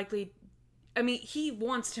are more likely, I mean, he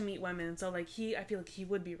wants to meet women, so, like, I feel like he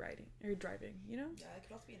would be driving, you know? Yeah, it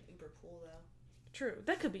could also be an Uber pool, though. True.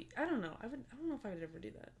 That could be. I don't know. I don't know if I would ever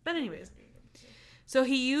do that. But anyways. So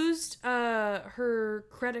he used her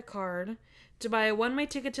credit card to buy a one-way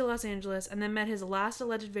ticket to Los Angeles and then met his last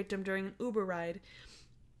alleged victim during an Uber ride,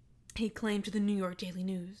 he claimed to the New York Daily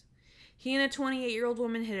News. He and a 28-year-old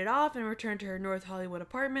woman hit it off and returned to her North Hollywood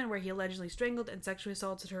apartment where he allegedly strangled and sexually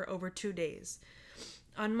assaulted her over 2 days.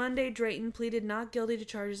 On Monday, Drayton pleaded not guilty to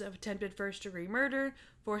charges of attempted first-degree murder,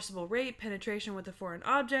 forcible rape, penetration with a foreign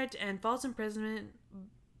object, and false imprisonment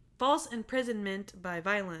by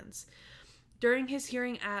violence. During his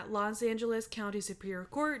hearing at Los Angeles County Superior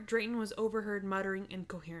Court, Drayton was overheard muttering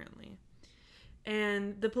incoherently.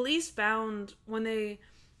 And the police found I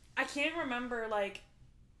can't remember, like,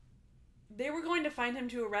 they were going to find him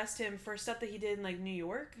to arrest him for stuff that he did in, like, New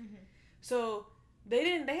York. Mm-hmm. So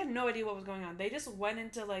they had no idea what was going on. They just went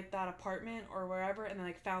into, like, that apartment or wherever and then,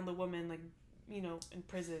 like, found the woman, like, you know,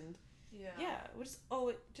 imprisoned. Yeah. Yeah.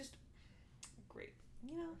 Just great.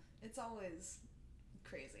 You know? It's always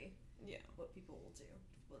crazy. Yeah. What people will do.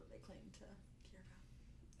 What they claim to care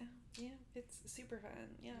about. Yeah. It's super fun.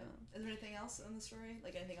 Yeah. Is there anything else in the story?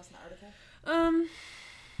 Like, anything else in the article?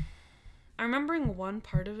 I'm remembering one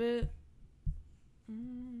part of it.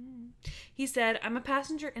 He said, I'm a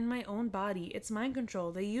passenger in my own body. It's mind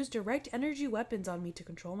control. They use direct energy weapons on me to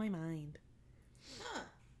control my mind. Huh.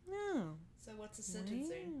 Yeah. So what's the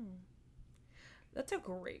sentencing? Wow. That's a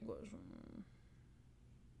great question.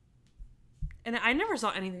 And I never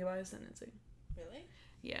saw anything about his sentencing. Really?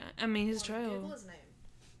 Yeah. I mean, his trial. Google his name.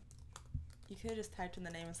 You could have just typed in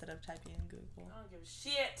the name instead of typing in Google. I don't give a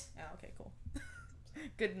shit. Oh, okay, cool.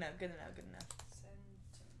 Good enough.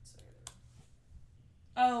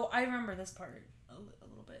 Oh, I remember this part a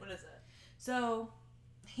little bit. What is it? So,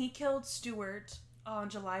 he killed Stewart on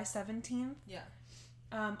July 17th. Yeah.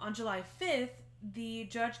 On July 5th, the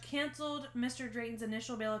judge canceled Mr. Drayton's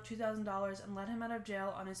initial bail of $2,000 and let him out of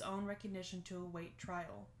jail on his own recognition to await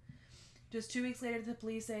trial. Just 2 weeks later, the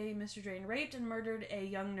police say Mr. Drayton raped and murdered a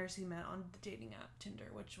young nurse he met on the dating app Tinder,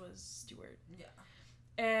 which was Stuart. Yeah.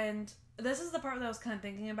 And this is the part that I was kind of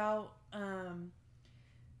thinking about. I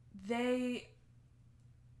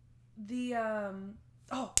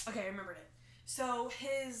remembered it. So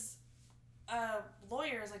his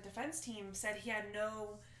lawyers, like defense team, said he had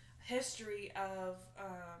no history of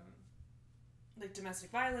like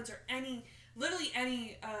domestic violence or literally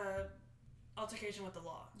any altercation with the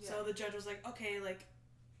law. Yeah. So the judge was like, okay, like,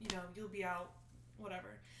 you know, you'll be out,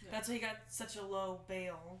 whatever. Yeah. That's why he got such a low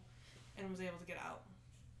bail and was able to get out.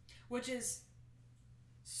 Which is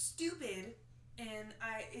stupid, and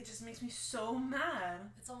it just makes me so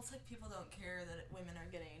mad. It's almost like people don't care that women are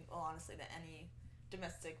getting, well, honestly, that any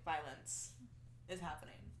domestic violence is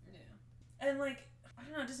happening. Yeah. And, like, I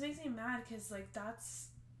don't know, it just makes me mad because, like, that's...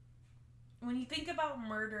 When you think about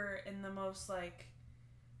murder in the most, like,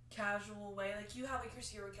 casual way, like, you have, like, your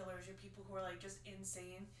serial killers, your people who are, like, just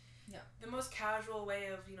insane. Yeah. The most casual way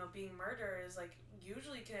of, you know, being murder is, like,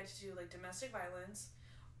 usually connected to, like, domestic violence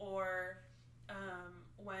or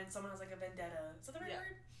when someone has, like, a vendetta. Is that the right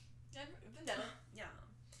word? Yeah, vendetta. Yeah.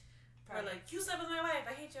 Probably. Or, like, you slept with my wife,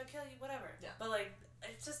 I hate you, I'll kill you, whatever. Yeah. But, like,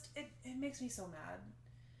 it's just, it makes me so mad.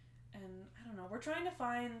 And, I don't know, we're trying to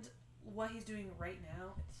find what he's doing right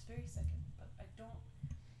now. It's very second, but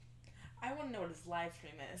I want to know what his live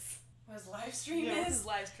stream is. What his live stream is? What's his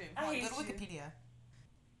live stream? Go to Wikipedia.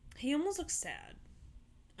 He almost looks sad.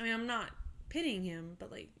 I mean, I'm not pitying him, but,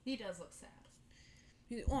 like... He does look sad.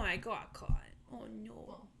 Oh, I got caught. Oh,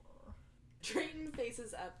 no. Drayton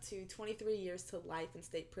faces up to 23 years to life in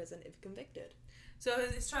state prison if convicted. So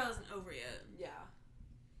his trial isn't over yet. Yeah.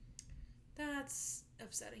 That's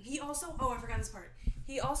upsetting. He also... Oh, I forgot this part.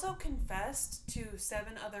 He also confessed to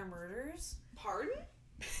 7 other murders. Pardon?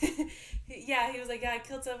 Yeah, he was like, yeah, I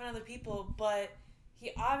killed 7 other people, but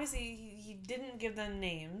he obviously... He didn't give them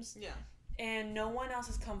names. Yeah. And no one else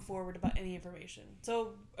has come forward about any information.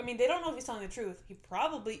 So, I mean, they don't know if he's telling the truth. He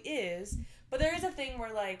probably is. But there is a thing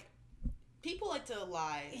where, like... People like to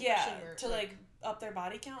lie. Yeah, to, like, up their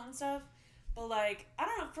body count and stuff. But, like, I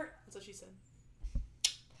don't know. That's what she said.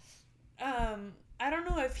 I don't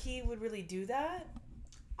know if he would really do that.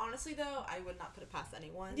 Honestly, though, I would not put it past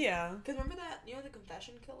anyone. Yeah. Because remember that, you know, the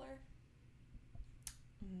Confession Killer?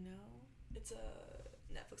 No. It's a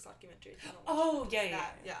Netflix documentary. Oh,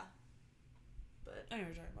 yeah. Yeah. But I know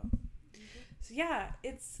what you're talking about. Mm-hmm. So yeah,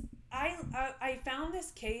 it's I found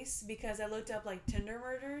this case because I looked up like Tinder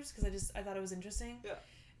murders because I thought it was interesting. Yeah.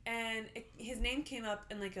 And his name came up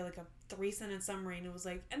in like a 3-sentence summary, and it was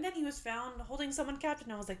like, and then he was found holding someone captive,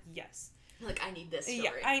 and I was like, yes. Like, I need this story.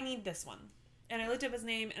 Yeah, I need this one. And I looked up his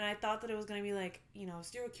name, and I thought that it was gonna be like, you know,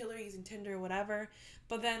 serial killer using Tinder or whatever.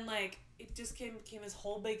 But then like it just became this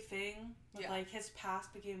whole big thing. With, like his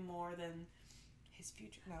past became more than his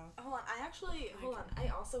future. No. Hold on. I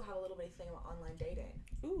also have a little bitty thing about online dating.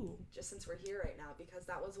 Ooh. Just since we're here right now, because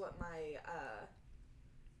that was what my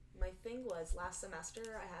thing was last semester.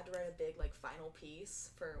 I had to write a big like final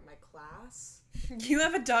piece for my class. You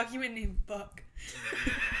have a document named Book.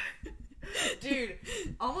 Dude,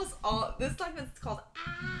 almost all this document's called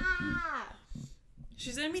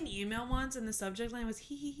She sent me an email once, and the subject line was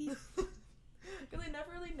hee hee hee. Because I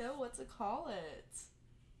never really know what to call it.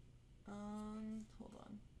 Hold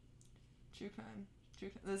on. True crime.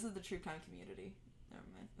 This is the true crime community. Never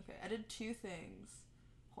mind. Okay, I did 2 things.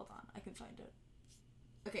 Hold on, I can find it.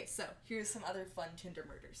 Okay, so here's some other fun Tinder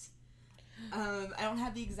murders. I don't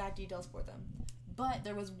have the exact details for them, but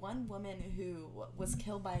there was one woman who was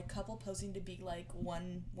killed by a couple posing to be like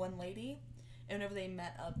one lady, and whenever they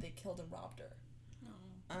met up, they killed and robbed her.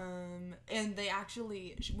 Oh. And they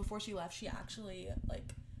actually, before she left, she actually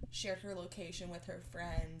like shared her location with her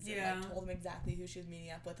friends and like told them exactly who she was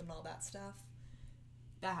meeting up with and all that stuff.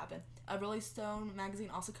 That happened. Rolling Stone magazine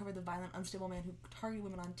also covered the violent, unstable man who targeted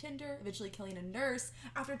women on Tinder, eventually killing a nurse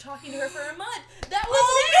after talking to her for a month. That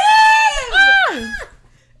was him!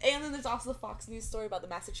 And then there's also the Fox News story about the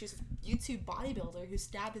Massachusetts YouTube bodybuilder who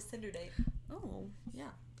stabbed his Tinder date. Oh.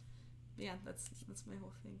 Yeah. Yeah, that's my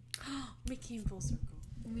whole thing. We came full circle.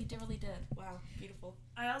 We really did. Wow. Beautiful.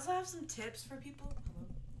 I also have some tips for people. Hello?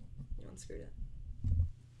 You unscrewed it.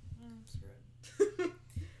 Screw it.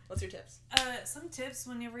 What's your tips? Some tips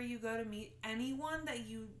whenever you go to meet anyone that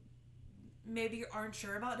you maybe aren't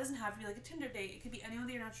sure about. It doesn't have to be like a Tinder date. It could be anyone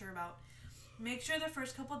that you're not sure about. Make sure the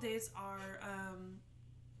first couple days are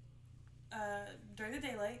during the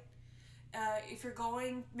daylight. if you're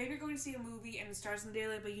going to see a movie and it starts in the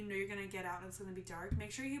daylight, but you know you're going to get out and it's going to be dark,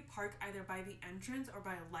 make sure you park either by the entrance or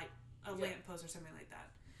by a lamppost or something like that.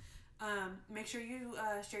 Make sure you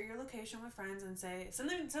share your location with friends and send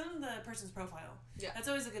them the person's profile. Yeah. That's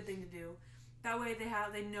always a good thing to do. That way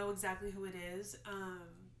they know exactly who it is.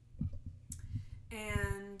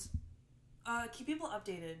 And keep people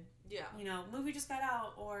updated. Yeah. You know, movie just got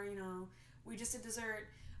out, or, you know, we just did dessert.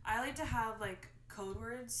 I like to have, like, code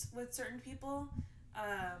words with certain people.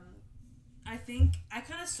 I think I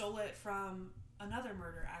kind of stole it from another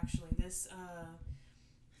murder, actually. This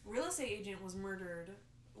real estate agent was murdered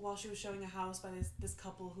while she was showing a house by this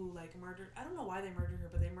couple who, like, murdered... I don't know why they murdered her,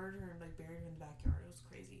 but they murdered her and, like, buried her in the backyard. It was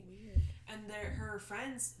crazy. Weird. And her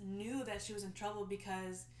friends knew that she was in trouble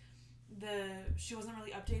because she wasn't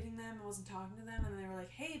really updating them and wasn't talking to them, and they were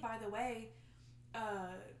like, hey, by the way,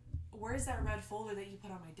 where's that red folder that you put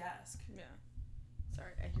on my desk? Yeah.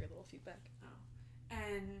 Sorry, I hear a little feedback. Oh.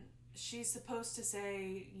 And she's supposed to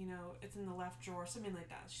say, you know, it's in the left drawer, something like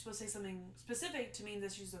that. She's supposed to say something specific to mean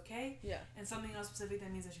that she's okay. Yeah. And something else specific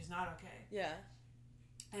that means that she's not okay. Yeah.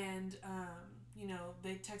 And, you know,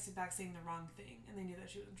 they texted back saying the wrong thing, and they knew that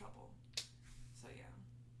she was in trouble. So, yeah.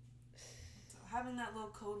 So, having that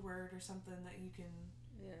little code word or something that you can...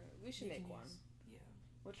 Yeah, we should make one. Yeah.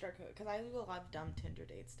 What's our code? Because I do a lot of dumb Tinder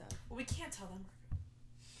date stuff. Well, we can't tell them.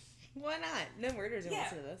 Why not? No murders gonna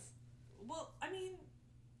listen to this. Well, I mean...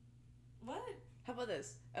 What? How about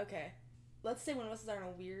this? Okay. Let's say one of us is on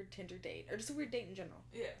a weird Tinder date, or just a weird date in general.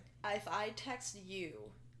 Yeah. If I text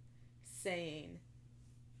you saying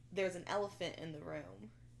there's an elephant in the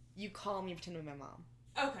room, you call me and pretend to be my mom.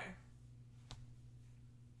 Okay.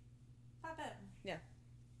 Not bad. Yeah.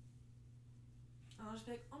 I'll just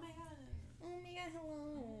be like, oh my god. Oh my god,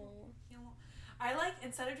 hello. I like,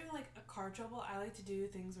 instead of doing like a car trouble, I like to do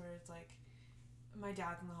things where it's like my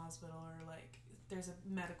dad's in the hospital, or like there's a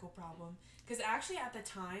medical problem. Because actually at the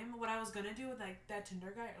time, what I was going to do with like that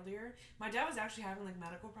Tinder guy earlier, my dad was actually having like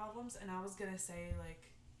medical problems, and I was going to say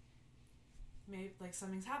like, maybe like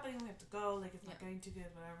something's happening, we have to go, like it's not getting too good,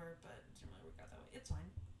 whatever, but it didn't really work out that way. It's fine.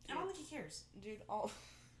 Dude, I don't think he cares. Dude,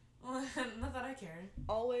 not that I care.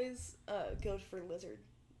 Always go for lizard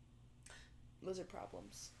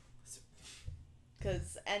problems.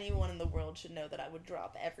 Because anyone in the world should know that I would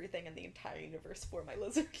drop everything in the entire universe for my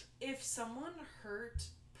lizard. If someone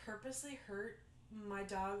purposely hurt my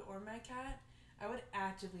dog or my cat, I would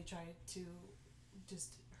actively try to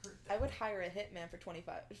just hurt them. I would hire a hitman for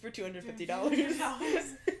 $250.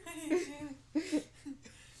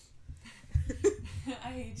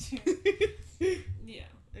 I hate you. Yeah.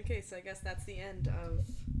 Okay, so I guess that's the end of...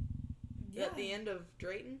 Yeah. The end of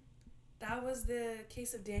Drayton? That was the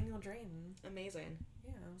case of Daniel Drayton. Amazing.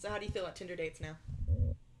 Yeah. So how do you feel about Tinder dates now?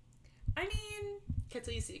 I mean... Can I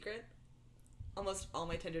tell you a secret? Almost all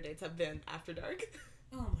my Tinder dates have been after dark.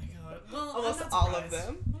 Oh my god. Well, almost all of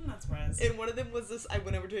them. I'm not surprised. And one of them was this, I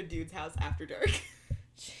went over to a dude's house after dark.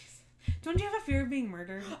 Jeez. Don't you have a fear of being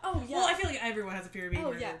murdered? Oh, yeah. Well, I feel like everyone has a fear of being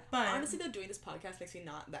murdered. Yeah. But honestly, though, doing this podcast makes me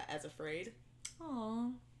not that as afraid.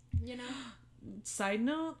 Aww. You know? Side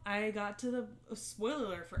note, I got to the... Spoiler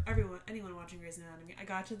alert for anyone watching Grey's Anatomy. I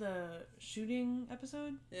got to the shooting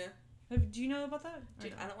episode. Yeah. Do you know about that?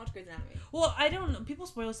 Dude, I don't watch Grey's Anatomy. Well, I don't know. People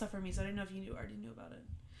spoil stuff for me, so I didn't know if you already knew about it.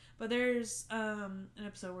 But there's an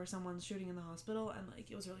episode where someone's shooting in the hospital, and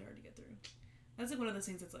like it was really hard to get through. That's like one of those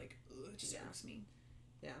things that's like, ugh, it just irks me.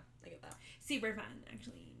 Yeah, I get that. Super fun,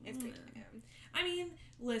 actually. It's pretty fun. I mean,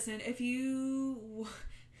 listen, if you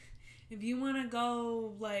want to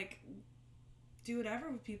go like do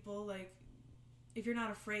whatever with people, like, if you're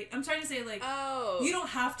not afraid. I'm trying to say, like, you don't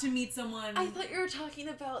have to meet someone. I thought you were talking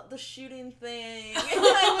about the shooting thing.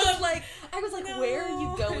 I was like, no. Where are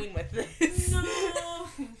you going with this? No.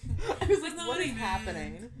 I was like, what is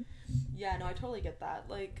happening? Yeah, no, I totally get that.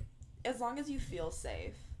 Like, as long as you feel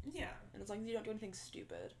safe. Yeah. And as long as you don't do anything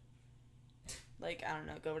stupid. Like, I don't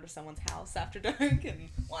know, go over to someone's house after dark and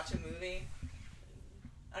watch a movie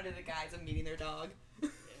under the guise of meeting their dog.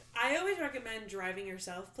 I always recommend driving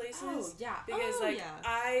yourself places. Oh, yeah. Because,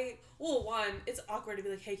 one, it's awkward to be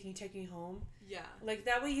like, hey, can you take me home? Yeah. Like,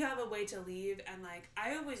 that way you have a way to leave, and, like,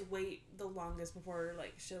 I always wait the longest before,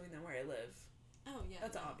 like, showing them where I live. Oh, yeah.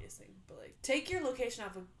 That's an obvious thing. But, like, take your location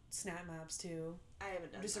off of Snap Maps, too. I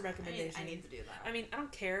haven't done Just that. a recommendation. I need to do that. I mean, I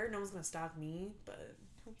don't care. No one's going to stop me, but...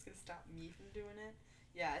 No one's going to stop me from doing it.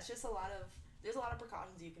 Yeah, it's just there's a lot of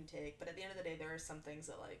precautions you can take, but at the end of the day, there are some things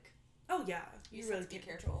that, like... Oh, yeah. You really be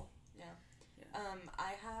careful. Yeah.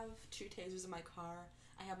 I have 2 tasers in my car.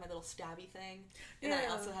 I have my little stabby thing. And I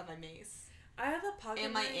also have my mace. I have a pocket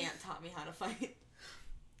And my aunt taught me how to fight.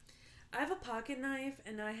 I have a pocket knife,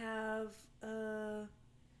 and I have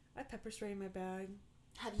pepper spray in my bag.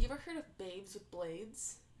 Have you ever heard of babes with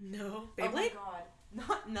blades? No. Beyblade? Oh my god.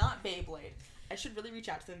 Not Beyblade. I should really reach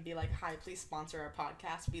out to them and be like, hi, please sponsor our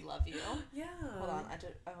podcast. We love you. Yeah. Hold on. I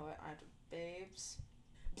did babes.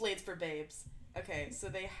 Blades for babes. Okay, so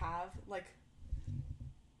they have like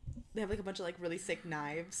a bunch of like really sick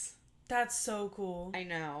knives. That's so cool. I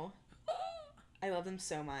know. I love them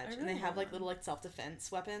so much. Really and they have like want little like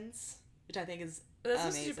self-defense weapons, which I think is Is this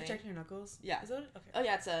amazing. to protect your knuckles? Yeah. Is that okay? Oh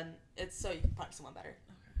yeah, it's so you can punch someone better.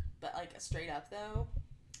 Okay. But like straight up though,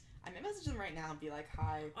 I may message them right now and be like,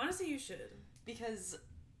 hi. Honestly, you should. Because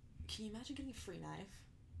can you imagine getting a free knife?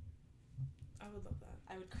 I would love that.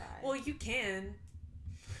 I would cry. Well, you can.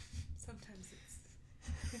 Sometimes it's...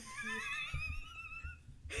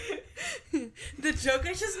 The joke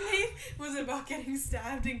I just made was about getting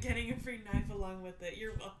stabbed and getting a free knife along with it.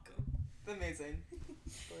 You're welcome. Amazing.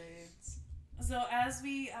 Blades. So as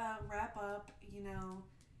we wrap up,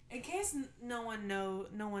 in case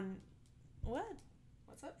what?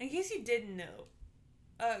 What's up? In case you didn't know,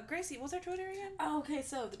 Gracie, what's our Twitter again? Oh, okay,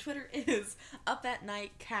 so the Twitter is Up at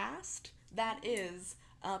Night Cast. That is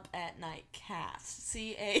Up at Night Cast.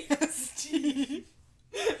 CAST.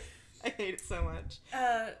 I hate it so much.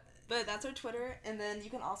 But that's our Twitter, and then you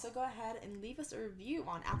can also go ahead and leave us a review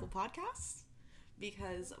on Apple Podcasts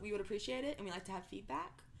because we would appreciate it, and we like to have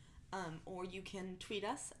feedback. Or you can tweet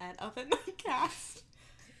us at Up at Night Cast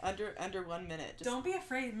under 1 minute. Just don't be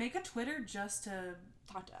afraid. Make a Twitter just to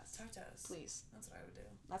talk to us. Please. That's what I would do.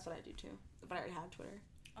 That's what I do too. But I already have Twitter.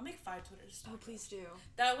 I'll make 5 Twitters. Oh, please do.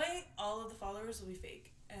 That way, all of the followers will be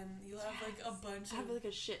fake, and you'll have like a bunch. I have like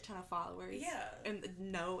a shit ton of followers. Yeah. And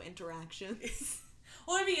no interactions.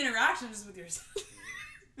 Well, it'd be interactions with yourself.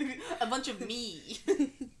 A bunch of me.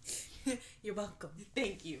 You're welcome.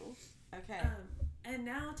 Thank you. Okay. And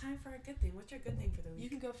now time for our good thing. What's your good thing for the week? You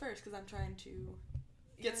can go first because I'm trying to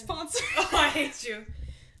get sponsored. Oh, I hate you.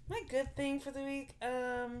 My good thing for the week.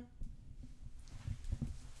 I'm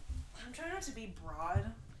trying not to be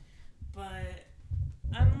broad, but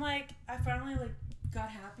I finally got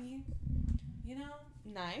happy.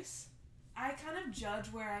 Nice. I kind of judge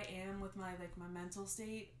where I am with my mental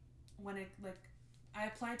state when I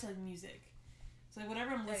apply it to music. So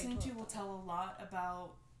whatever I'm listening to will tell a lot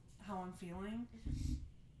about how I'm feeling.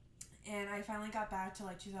 And I finally got back to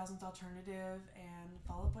 2000s alternative and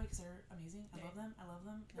Fall Out Boy because they're amazing. I love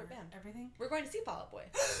them. Great band. Everything. We're going to see Fall Out Boy.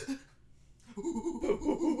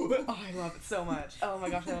 Oh, I love it so much. Oh my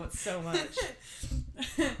gosh, I love it so much.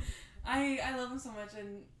 I love them so much,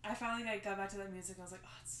 and I finally got back to that music. I was like,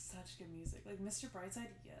 oh, it's such good music. Mr. Brightside,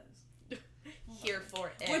 yes. Here for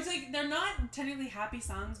it. Which, they're not technically happy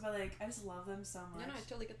songs, but, I just love them so much. No, I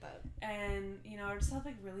totally get that. And, I just have,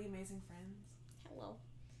 really amazing friends. Hello.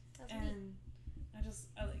 That's and me.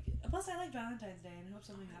 I like it. Plus, I like Valentine's Day, and I hope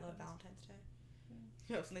something happens. I love Valentine's Day.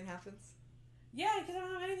 You hope something happens? Yeah, because I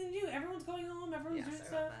don't have anything to do. Everyone's going home. Everyone's doing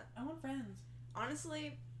stuff. I want friends.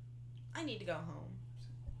 Honestly, I need to go home.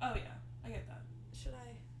 Oh, yeah. I get that. Should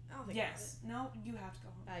I? I don't think yes. No, you have to go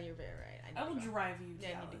home. You're very right. I will drive you to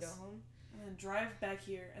Dallas. I need to go home. And then drive back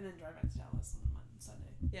here, and then drive back to Dallas on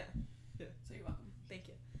Sunday. Yeah. So you're welcome. Thank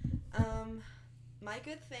you. My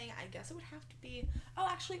good thing, I guess it would have to be... Oh,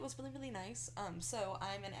 actually, it was really, really nice. So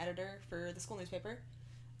I'm an editor for the school newspaper.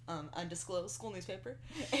 Undisclosed school newspaper.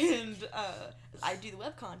 And I do the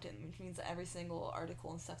web content, which means that every single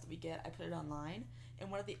article and stuff that we get, I put it online. And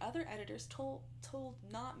one of the other editors told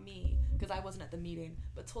not me, because I wasn't at the meeting,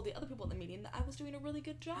 but told the other people at the meeting that I was doing a really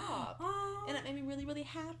good job. Aww. And it made me really, really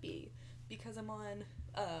happy, because I'm on...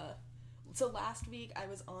 So last week I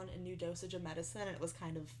was on a new dosage of medicine and it was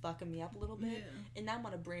kind of fucking me up a little bit. Yeah. And now I'm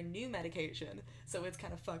on a brand new medication. So it's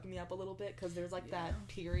kind of fucking me up a little bit because there's that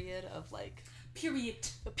period of Period.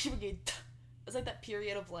 It's that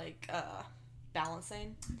period of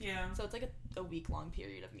balancing. Yeah. So it's a week-long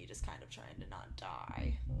period of me just kind of trying to not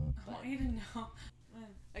die. But... I didn't know.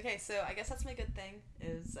 Okay, so I guess that's my good thing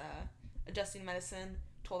is adjusting medicine.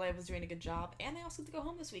 Told I was doing a good job. And I also get to go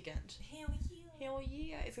home this weekend. Hell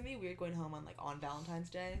yeah. It's gonna be weird going home on Valentine's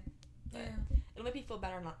Day. But it'll make me feel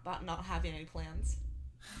better about not having any plans.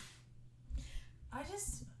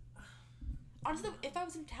 Honestly, if I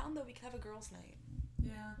was in town though, we could have a girls' night.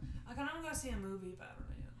 Yeah. I kinda wanna go see a movie, but I don't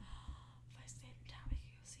know yet. If I stayed in town, we could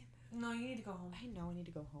go see a movie. No, you need to go home. I know I need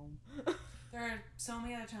to go home. There are so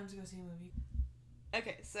many other times to go see a movie.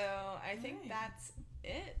 Okay, so I think that's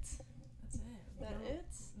it. That's it. That it?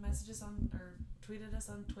 Message us or tweeted us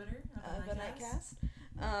on Twitter. The Nightcast.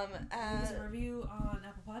 Leave us a review on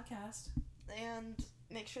Apple Podcast. And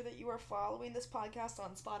make sure that you are following this podcast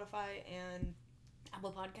on Spotify and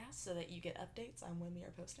Apple Podcasts so that you get updates on when we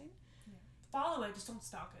are posting. Yeah. Follow it, just don't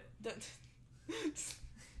stalk it.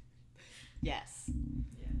 Yes.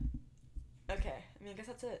 Yeah. Okay. I mean, I guess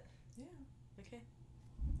that's it. Yeah. Okay.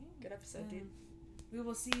 Yeah. Good episode, dude. We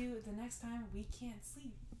will see you the next time we can't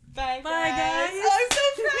sleep. Bye, guys.